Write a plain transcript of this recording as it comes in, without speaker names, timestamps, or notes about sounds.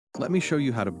Let me show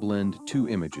you how to blend two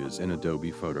images in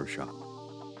Adobe Photoshop.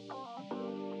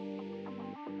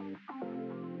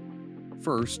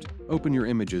 First, open your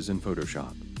images in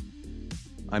Photoshop.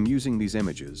 I'm using these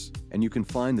images, and you can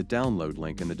find the download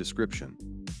link in the description.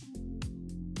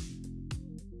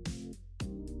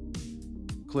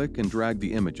 Click and drag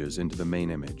the images into the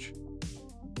main image.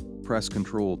 Press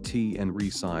Ctrl-T and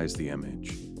resize the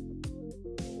image.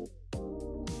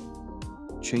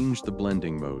 Change the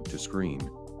blending mode to screen.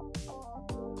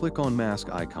 Click on Mask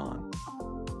icon.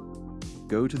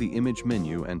 Go to the Image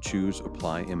menu and choose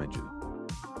Apply Images.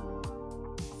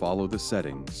 Follow the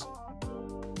settings.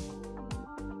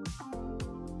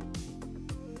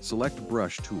 Select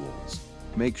Brush Tools.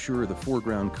 Make sure the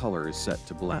foreground color is set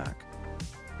to black.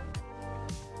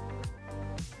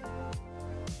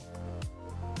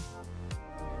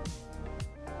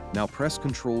 Now press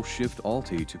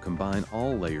Ctrl-Shift-Alt-T to combine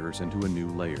all layers into a new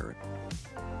layer.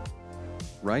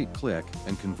 Right-click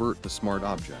and convert the smart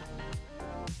object.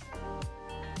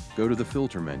 Go to the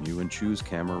Filter menu and choose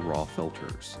Camera Raw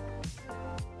Filters.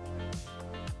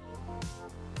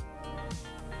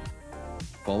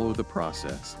 Follow the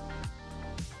process.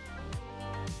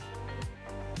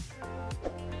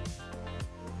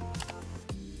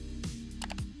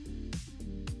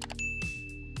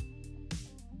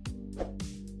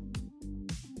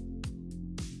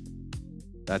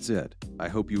 That's it. I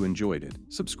hope you enjoyed it.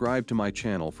 Subscribe to my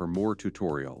channel for more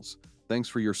tutorials. Thanks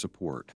for your support.